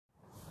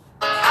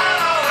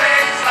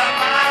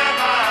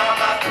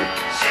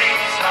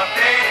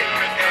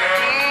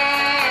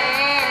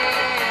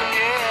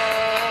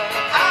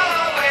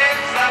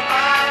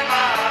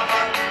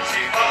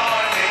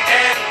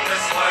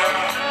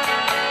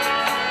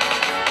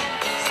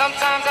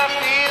Sometimes I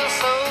feel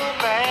so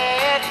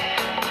bad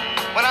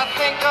when I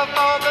think of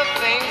all the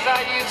things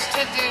I used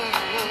to do.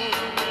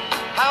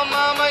 How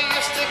Mama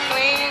used to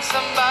clean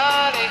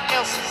somebody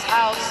else's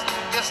house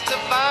just to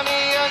buy me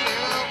a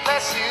new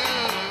pair of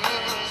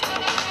shoes.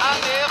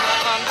 I never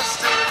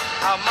understood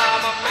how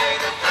Mama made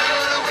it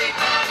through the week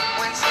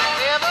when she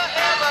never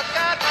ever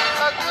got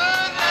a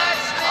good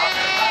night's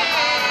sleep.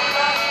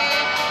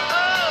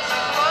 Oh,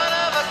 she's one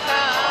of a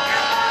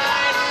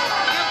kind.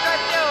 You've got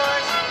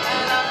yours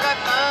and I've got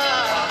mine.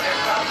 Hey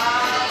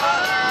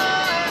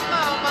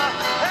Mama,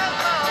 hey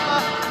Mama,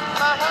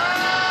 my heart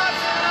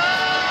belongs to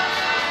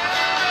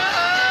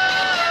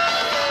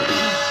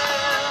you.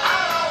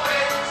 I'll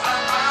always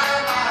love my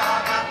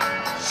mama.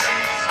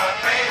 She's my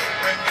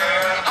favorite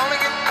girl. You only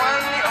get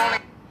one, you only.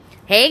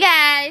 Hey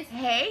guys,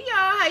 Hey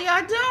y'all, how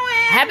y'all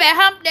doing? happy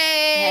hump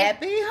day.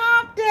 Happy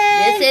hump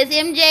day. This is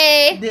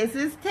MJ. This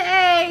is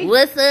Tay.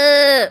 What's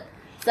up?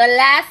 So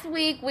last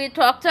week we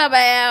talked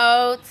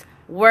about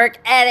work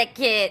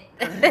etiquette.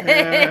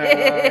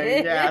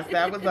 Yes,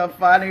 that was a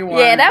funny one.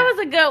 Yeah, that was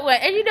a good one.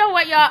 And you know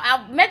what, y'all?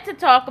 I meant to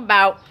talk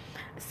about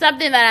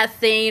something that I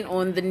seen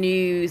on the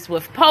news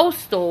with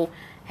Postal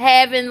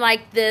having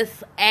like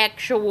this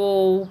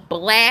actual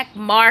black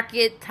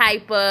market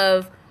type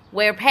of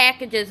where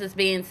packages is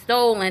being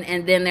stolen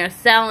and then they're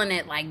selling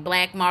it like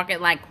black market,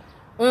 like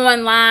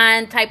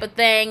online type of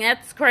thing.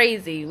 That's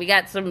crazy. We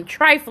got some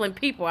trifling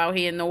people out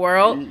here in the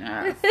world.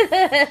 Yes.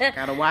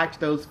 Gotta watch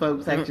those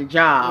folks at your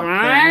job.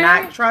 Right. They're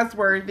not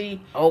trustworthy.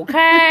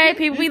 Okay,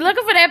 people be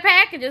looking for their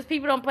packages.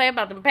 People don't play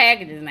about them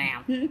packages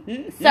now.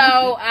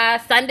 So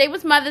Sunday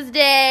was Mother's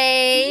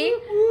Day.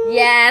 Woo-hoo.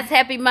 Yes,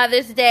 happy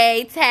Mother's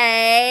Day,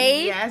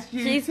 Tay. Yes,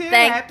 you too.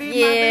 Thank Happy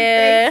you. Mother's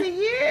Day to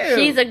you.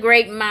 She's a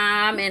great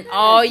mom, and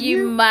all you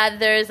you-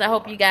 mothers, I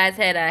hope you guys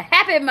had a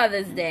happy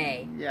Mother's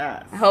Day.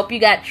 Yes. I hope you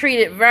got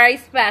treated very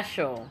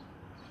special.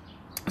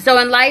 So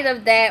in light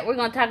of that, we're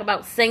going to talk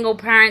about single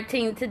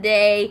parenting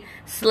today,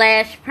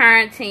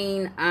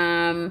 /parenting.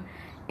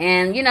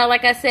 And, you know,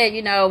 like I said,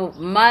 you know,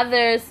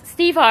 mothers,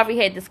 Steve Harvey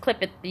had this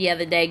clip the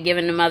other day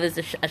giving the mothers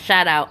a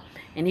shout out.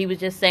 And he was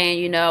just saying,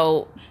 you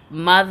know,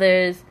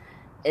 mothers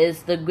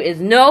is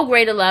no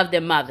greater love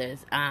than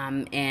mothers.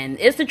 And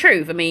it's the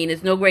truth. I mean,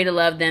 it's no greater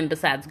love than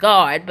besides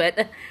God.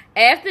 But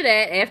after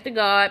that, after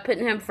God,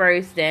 putting him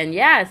first, then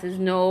yes, there's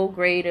no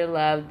greater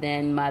love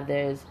than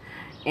mothers.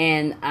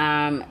 And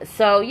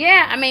so,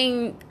 yeah, I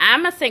mean,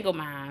 I'm a single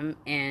mom.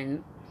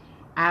 And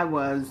I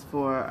was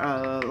for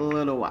a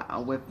little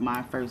while with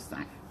my first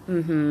son.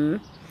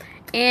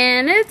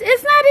 And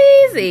it's not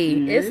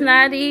easy. It's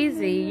not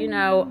easy. You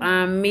know,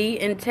 me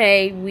and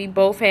Tay, we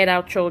both had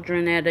our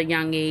children at a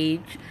young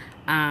age,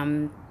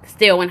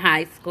 still in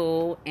high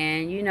school.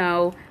 And, you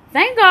know,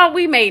 thank God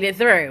we made it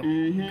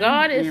through.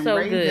 God is And so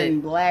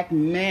raising good. black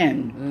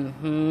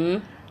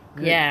men.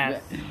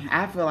 Yes.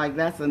 I feel like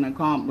that's an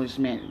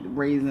accomplishment,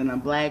 raising a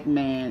black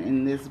man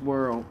in this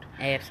world.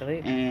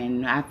 Absolutely.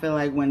 And I feel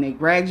like when they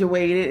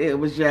graduated, it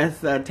was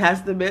just a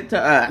testament to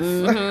us.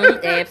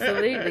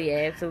 Absolutely.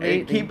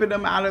 Absolutely. And keeping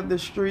them out of the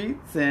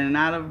streets and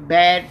out of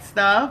bad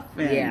stuff.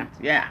 And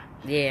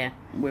Yeah.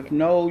 with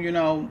no, you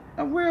know,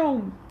 a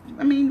real,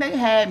 I mean, they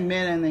had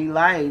men in their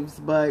lives,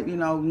 but, you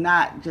know,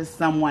 not just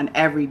someone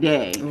every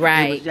day.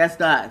 Right. It was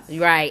just us.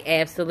 Right,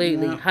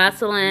 absolutely. Yeah.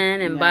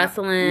 Hustling and Yeah.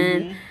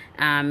 bustling.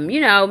 You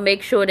know,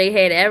 make sure they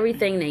had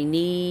everything they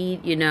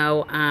need. You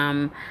know,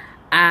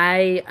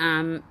 I,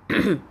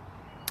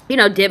 you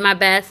know, did my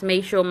best,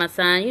 made sure my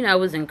son, you know,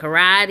 was in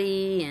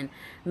karate and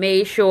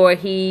made sure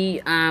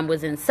he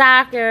was in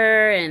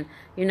soccer. And,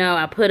 you know,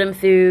 I put him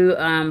through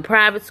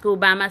private school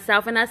by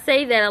myself. And I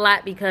say that a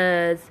lot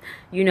because,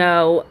 you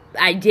know,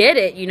 I did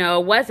it. You know,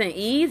 it wasn't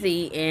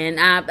easy. And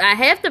I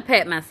have to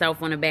pat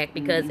myself on the back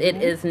because it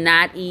is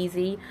not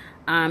easy.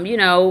 You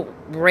know,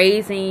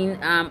 raising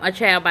a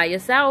child by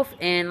yourself,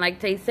 and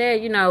like they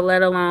said, you know,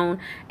 let alone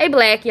a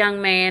black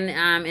young man,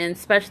 and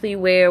especially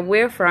where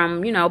we're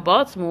from, you know,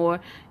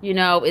 Baltimore, you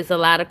know, it's a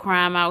lot of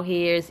crime out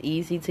here. It's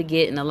easy to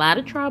get in a lot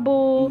of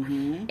trouble,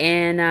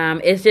 and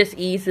it's just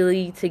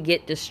easily to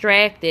get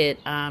distracted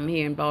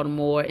here in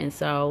Baltimore. And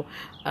so,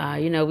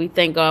 you know, we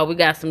thank God we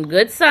got some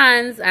good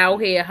sons out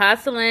here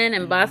hustling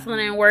and bustling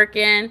and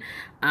working.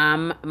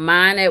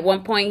 Mine at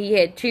one point, he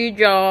had 2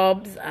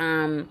 jobs.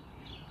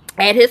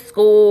 At his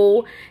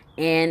school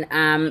and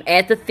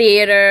at the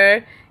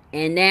theater,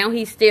 and now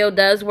he still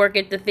does work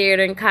at the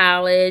theater in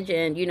college.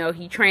 And you know,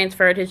 he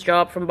transferred his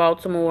job from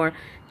Baltimore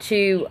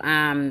to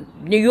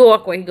New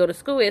York where he go to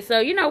school is. So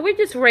you know, we're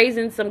just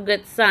raising some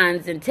good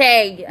sons. And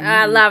Tay,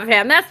 I love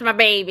him. That's my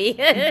baby.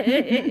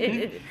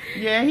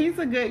 Yeah, he's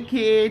a good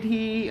kid.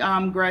 He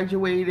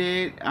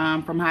graduated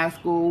from high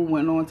school,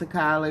 went on to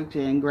college,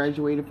 and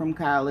graduated from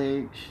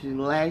college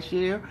last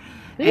year.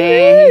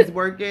 And he's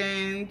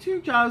working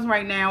 2 jobs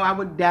right now. I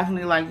would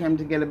definitely like him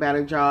to get a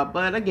better job.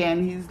 But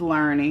again, he's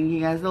learning.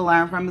 He has to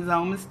learn from his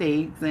own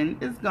mistakes, and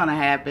it's going to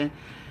happen.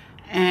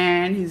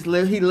 And he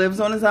lives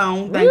on his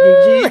own. Thank you,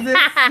 Jesus.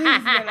 He's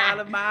been out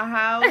of my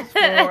house for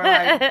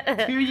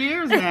like 2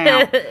 years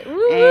now.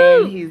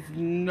 And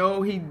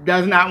he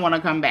does not want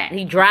to come back.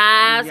 He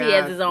drives. Yes. He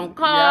has his own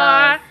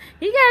car. Yes.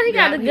 He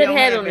got a good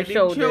head on his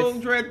shoulders.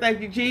 Children, thank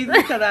you, Jesus,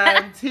 because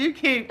I'm too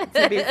cute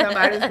to be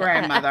somebody's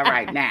grandmother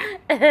right now.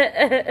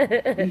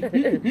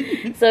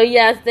 So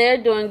yes, they're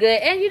doing good,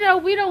 and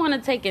we don't want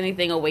to take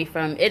anything away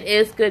from. It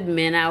is good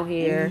men out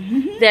here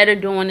that are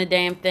doing the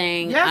damn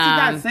thing. Yes,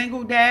 you got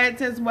single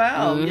dads as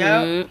well.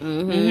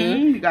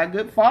 You got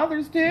good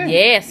fathers too.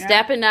 Yeah,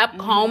 stepping up,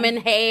 combing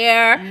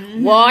hair,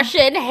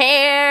 washing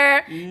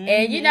hair,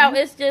 and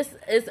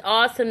it's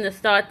awesome to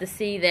start to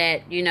see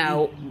that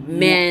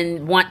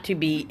men want to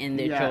be in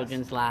their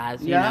children's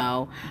lives.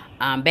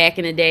 Back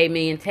in the day,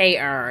 me and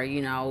Taylor,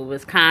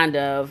 was kind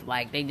of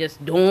like they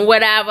just doing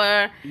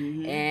whatever,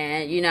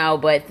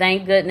 and but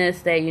thank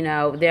goodness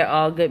that they're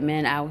all good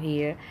men out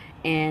here,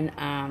 and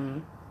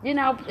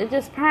it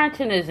just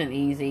parenting isn't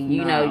easy.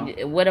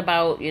 What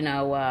about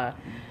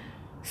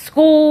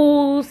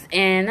schools?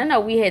 And I know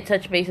we had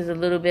touched bases a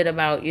little bit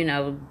about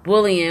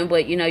bullying,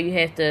 but you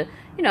have to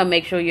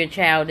make sure your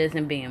child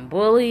isn't being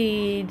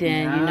bullied,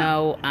 and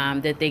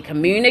that they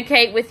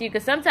communicate with you,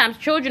 because sometimes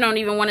children don't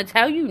even want to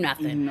tell you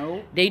nothing.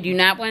 Nope. They do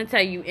not want to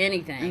tell you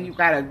anything. And you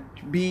gotta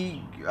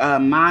be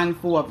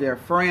mindful of their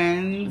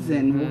friends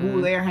and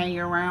who they're hanging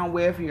around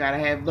with. You gotta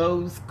have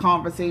those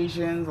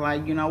conversations,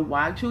 like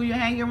watch who you're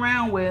hanging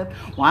around with,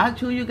 watch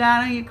who you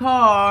got in your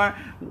car.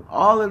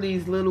 All of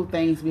these little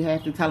things, we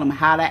have to tell them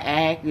how to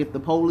act if the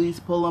police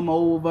pull them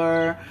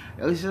over.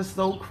 It's just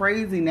so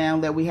crazy now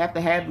that we have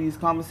to have these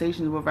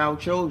conversations with our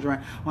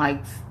children, like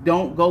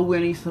don't go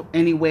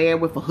anywhere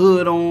with a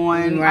hood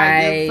on. Right.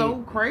 Like, it's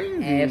so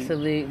crazy.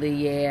 Absolutely.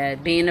 Yeah,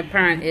 being a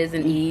parent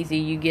isn't easy.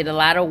 You get a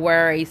lot of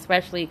worry,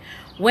 especially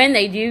when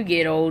they do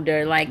get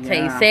older, like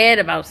Tay said,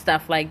 about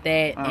stuff like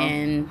that.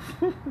 And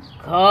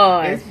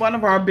God, it's one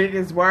of our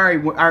biggest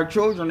worry. Our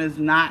children is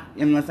not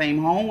in the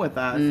same home with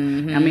us. I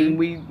mean,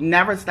 we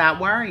never stop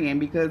worrying,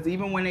 because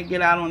even when they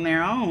get out on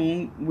their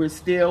own, we're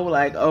still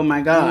like, oh my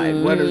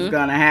God, what is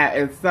gonna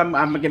happen? I'm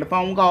gonna get a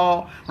phone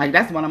call. Like,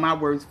 that's one of my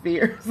worst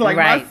fears. Like,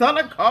 my son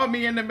will call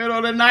me in the middle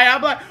of the night.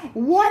 I'm like,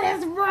 what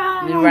is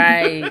wrong?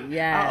 Right.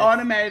 Yeah. I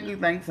automatically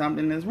think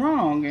something is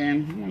wrong,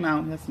 and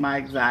that's my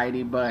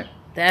anxiety. But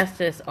that's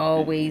just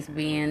always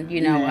being,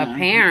 a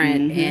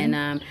parent.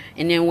 And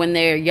then when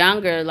they're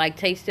younger, like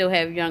they still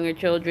have younger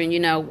children,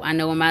 I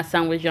know when my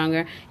son was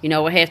younger,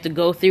 I have to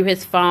go through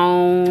his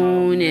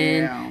phone,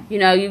 and,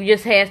 you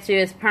just have to,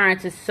 as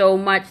parents, it's so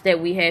much that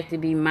we have to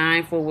be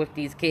mindful with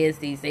these kids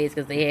these days,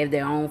 because they have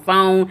their own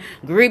phone,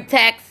 group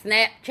text,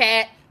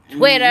 Snapchat,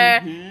 Twitter,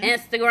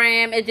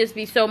 Instagram. It just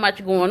be so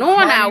much going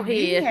on out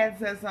here. He had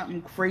said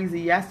something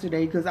crazy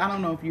yesterday, because I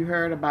don't know if you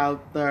heard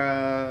about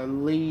the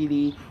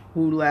lady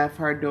who left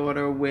her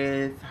daughter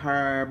with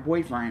her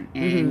boyfriend,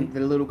 and the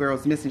little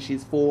girl's missing.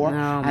 She's 4.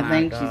 I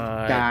think she's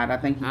died. I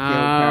think he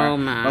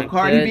killed her. But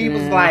Cardi B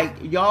was like,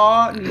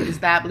 y'all need to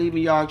stop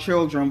leaving y'all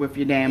children with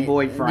your damn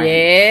boyfriend.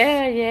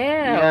 Yeah.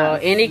 Yes.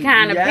 Or any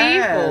kind of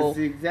people.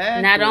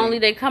 Exactly. Not only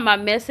they come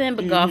up missing,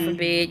 but God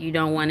forbid you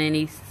don't want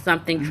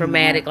something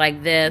traumatic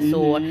like this,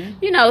 or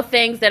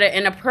things that are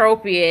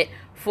inappropriate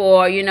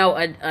for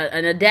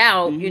an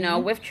adult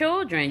with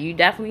children. You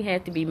definitely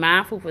have to be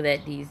mindful for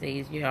that these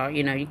days. You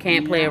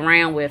can't play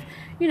around with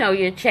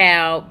your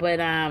child. But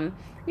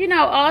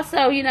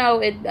also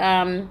it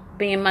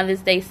being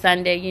Mother's Day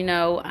Sunday,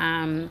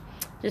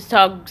 just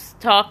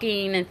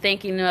talking and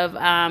thinking of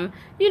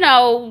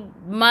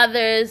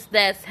mothers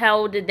that's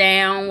held it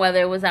down,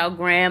 whether it was our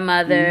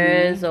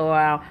grandmothers or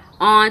our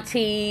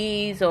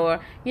aunties,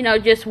 or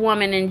just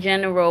women in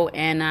general.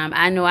 And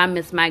I know I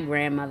miss my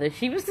grandmother.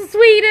 She was the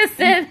sweetest.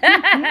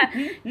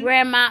 And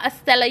Grandma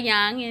Estella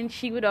Young, and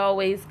she would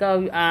always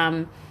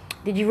go,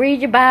 did you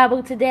read your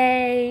Bible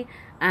today?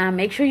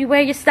 Make sure you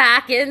wear your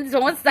stockings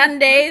on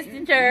Sundays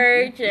to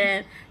church.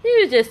 And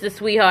she was just a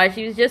sweetheart.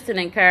 She was just an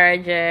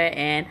encourager,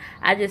 and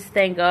I just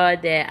thank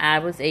God that I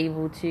was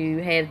able to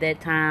have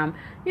that time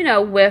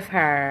with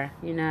her.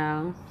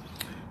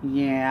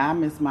 Yeah, I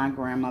miss my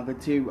grandmother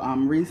too.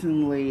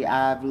 Recently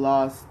I've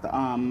lost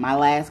my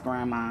last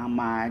grandma,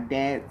 my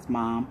dad's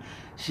mom.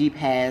 She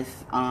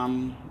passed.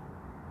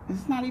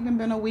 It's not even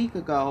been a week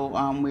ago.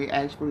 We're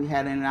actually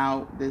heading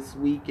out this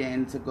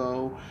weekend to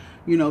go,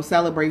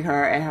 celebrate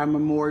her at her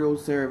memorial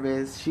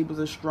service. She was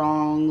a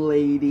strong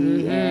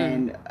lady,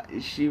 and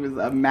she was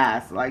a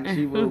mess. Like,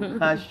 she would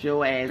cuss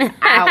your ass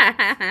out,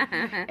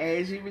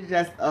 and she was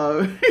just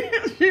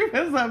she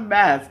was a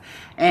mess.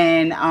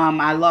 And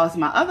I lost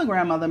my other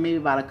grandmother maybe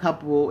about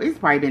it's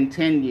probably been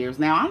 10 years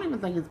now. I don't even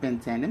think it's been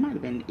 10. It might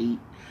have been 8.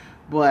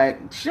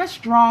 But just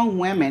strong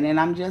women, and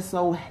I'm just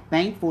so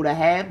thankful to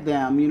have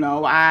them.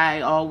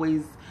 I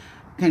always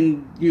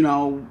can,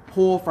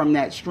 pull from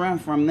that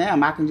strength from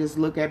them. I can just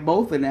look at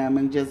both of them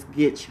and just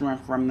get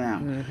strength from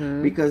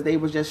them, because they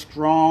were just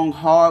strong,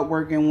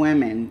 hard-working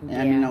women,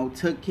 and,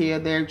 took care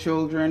of their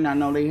children. I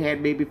know they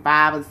had maybe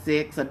 5 or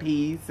 6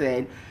 apiece,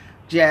 and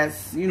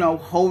just,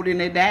 holding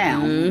it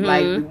down.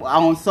 Like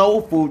on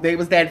Soul Food, they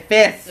was that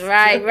fist.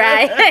 Right.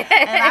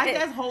 And I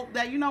just hope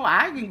that,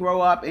 I can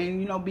grow up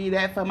and, be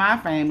that for my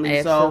family.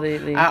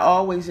 Absolutely. So I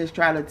always just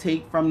try to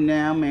take from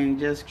them and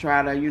just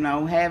try to,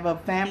 have a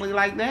family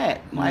like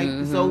that. Like,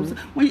 so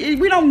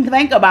we don't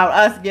think about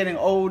us getting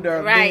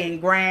older, being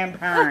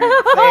grandparents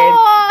and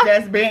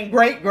just being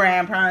great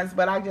grandparents,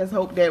 but I just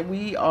hope that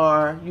we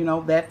are,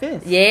 that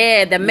fist.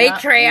 Yeah, the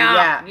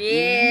matriarch.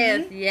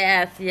 Yeah.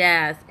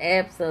 Yes,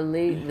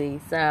 absolutely.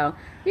 So,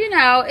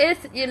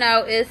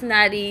 it's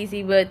not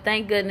easy, but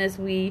thank goodness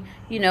we,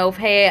 have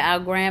had our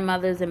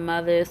grandmothers and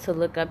mothers to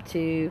look up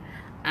to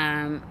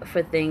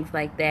for things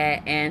like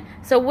that. And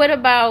so what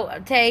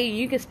about, Tay,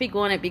 you can speak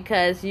on it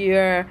because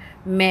you're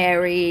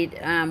married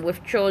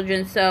with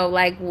children. So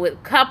like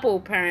with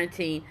couple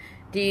parenting,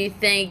 do you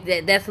think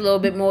that that's a little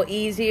bit more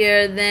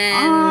easier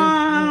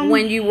than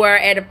when you were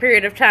at a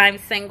period of time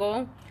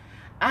single?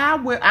 I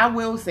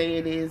will say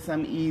it is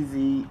some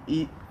easy.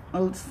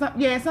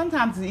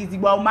 Sometimes it's easy.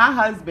 Well, my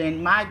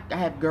husband, I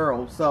have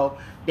girls, so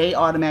they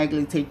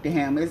automatically take to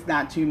him. It's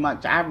not too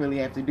much I really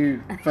have to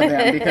do for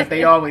them because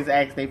they always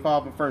ask their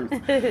father first.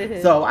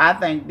 So I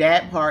think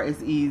that part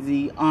is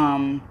easy.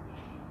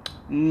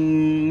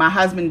 My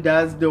husband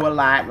does do a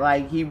lot.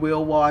 Like, he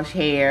will wash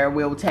hair.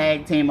 We'll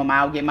tag team him.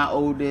 I'll get my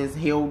oldest.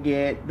 He'll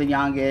get the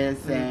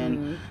youngest.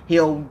 And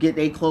he'll get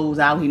their clothes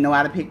out. He know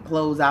how to pick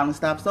clothes out and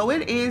stuff. So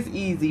it is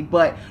easy.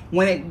 But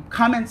when it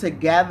coming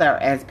together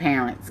as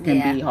parents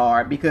can be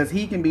hard. Because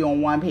he can be on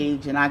one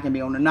page and I can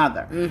be on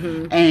another.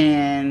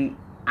 And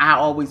I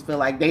always feel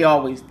like they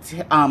always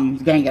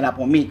gang it up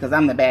on me because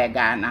I'm the bad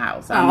guy in the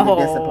house. I'm the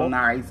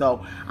disciplinary,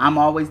 so I'm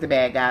always the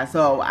bad guy.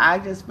 So I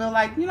just feel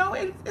like,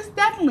 it's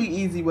definitely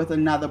easy with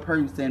another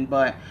person,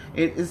 but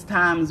it's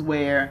times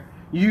where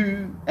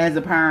you, as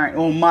a parent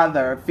or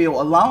mother,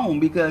 feel alone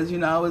because,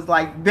 it's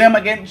like them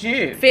against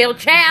you. Feel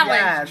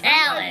challenged.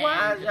 Like,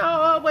 why is y'all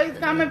always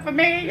coming for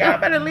me? Y'all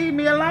better leave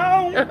me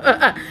alone.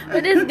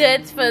 But it's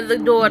good for the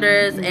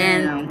daughters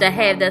and to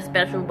have that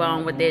special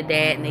bond with their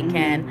dad, and they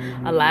can.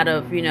 A lot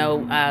of,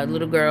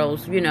 little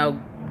girls,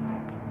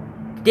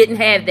 didn't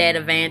have that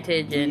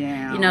advantage,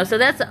 and so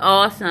that's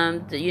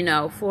awesome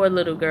for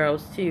little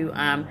girls to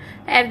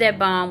have that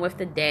bond with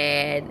the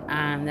dad.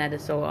 That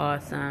is so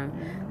awesome.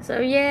 So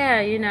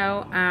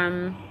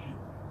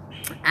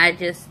I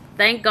just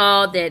thank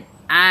God that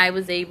I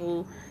was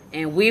able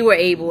and we were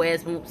able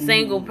as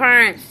single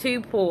parents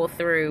to pull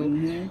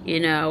through,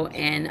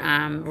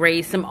 and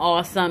raise some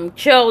awesome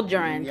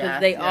children because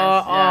they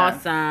are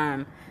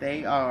awesome.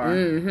 They are.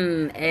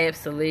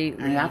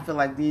 Absolutely. And I feel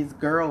like these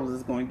girls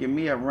is going to give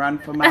me a run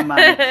for my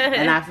money.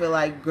 And I feel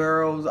like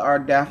girls are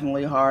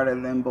definitely harder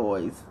than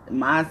boys.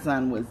 My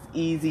son was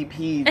easy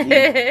peasy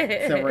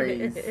to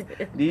raise.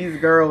 These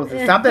girls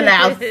is something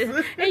else.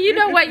 And you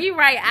know what? You're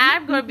right.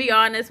 I'm going to be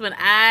honest. When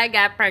I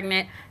got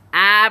pregnant,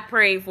 I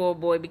prayed for a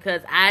boy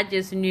because I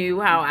just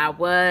knew how I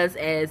was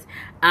as,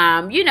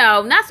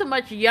 not so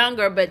much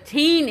younger, but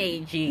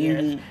teenage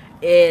years.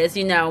 Is,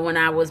 when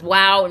I was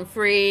wild and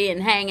free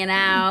and hanging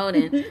out.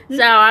 And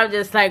so I was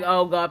just like,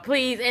 oh, God,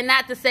 please. And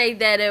not to say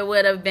that it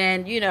would have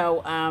been,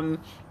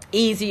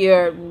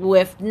 easier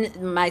with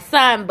my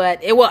son,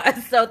 but it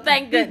was. So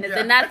thank goodness.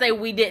 And not say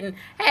we didn't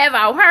have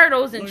our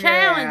hurdles and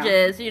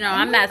challenges.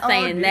 I'm not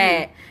saying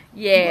that.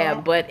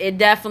 But it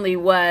definitely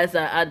was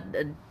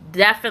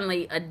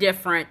definitely a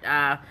different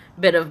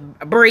bit of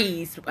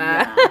breeze.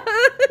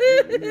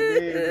 It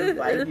is.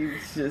 Like,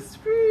 it's just,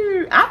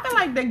 I feel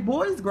like the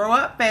boys grow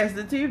up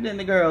faster too than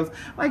the girls.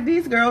 Like,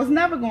 these girls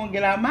never gonna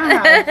get out of my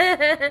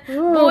house.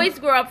 Boys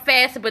grow up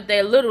faster, but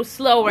they're a little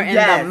slower in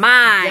the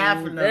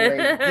mind.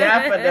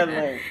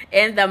 Definitely.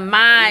 In the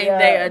mind,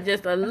 they are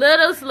just a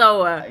little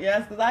slower.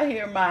 Yes, because I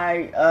hear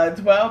my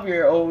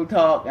 12-year-old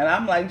talk, and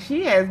I'm like,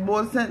 she has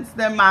more sense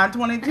than my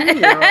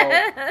 22-year-old.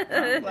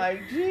 I'm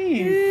like,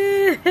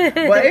 geez.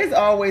 But it's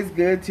always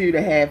good too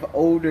to have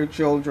older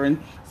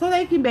children so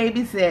they can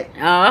babysit.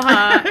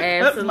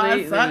 Absolutely.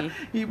 My son,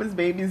 he was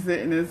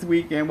babysitting this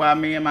weekend while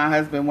me and my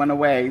husband went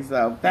away.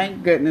 So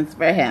thank goodness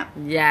for him.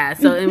 Yeah.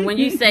 So and when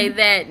you say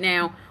that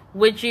now,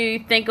 would you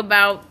think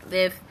about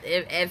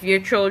if your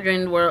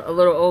children were a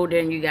little older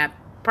and you got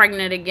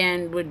pregnant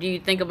again? Would you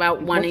think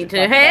about wanting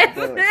to have?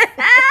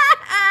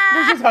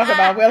 Let's just talk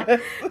about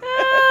Willis.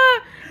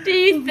 Do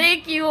you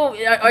think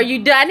are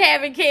you done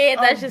having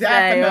kids? Let's just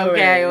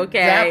say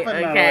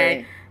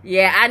okay.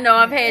 Yeah, I know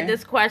I've had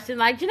this question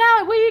like,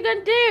 Janelle, what are you going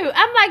to do?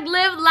 I'm like,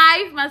 live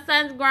life. My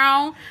son's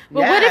grown.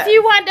 But what if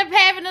you wind up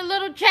having a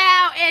little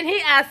child? And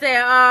I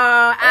said,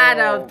 I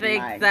don't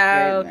think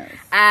so.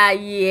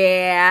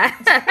 Yeah.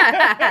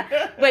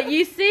 But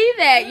you see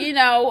that,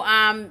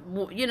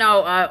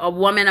 a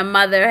woman, a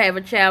mother, have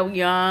a child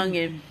young,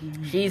 and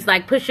she's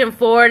like pushing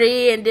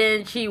 40, and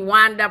then she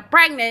wound up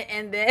pregnant,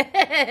 and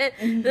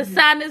then the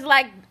son is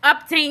like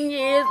up 10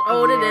 years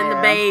older than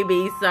the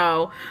baby.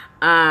 So,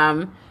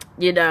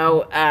 you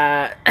know,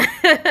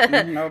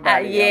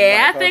 Nobody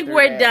I think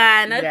we're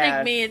done. I Yes.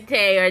 think me and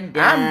Tay are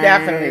done. I'm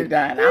definitely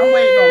done. I'm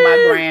waiting on my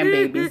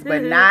grandbabies,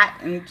 but not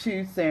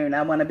too soon.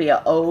 I want to be an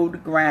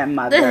old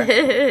grandmother.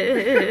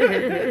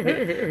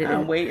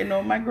 I'm waiting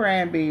on my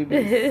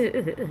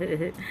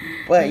grandbabies.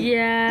 But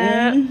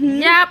yeah.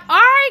 Yep. All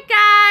right,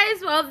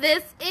 guys. Well,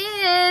 this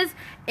is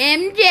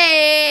MJ.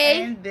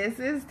 And this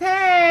is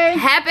Tay.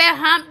 Happy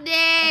Hump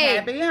Day.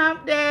 Happy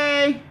Hump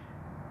Day.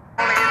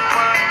 I'll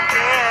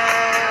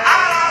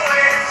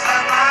always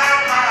love my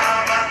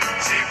mama.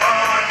 She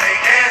born me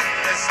in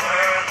this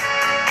world.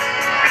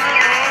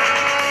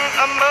 A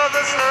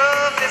mother's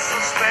love is so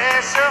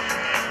special.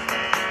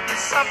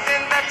 It's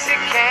something that you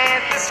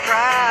can't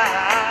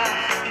describe.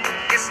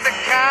 It's the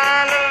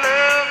kind of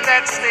love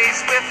that stays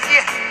with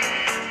you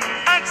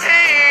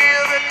until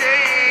the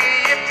day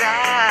you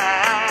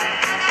die.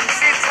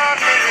 She taught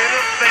me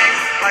little things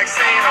like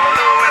saying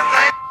hello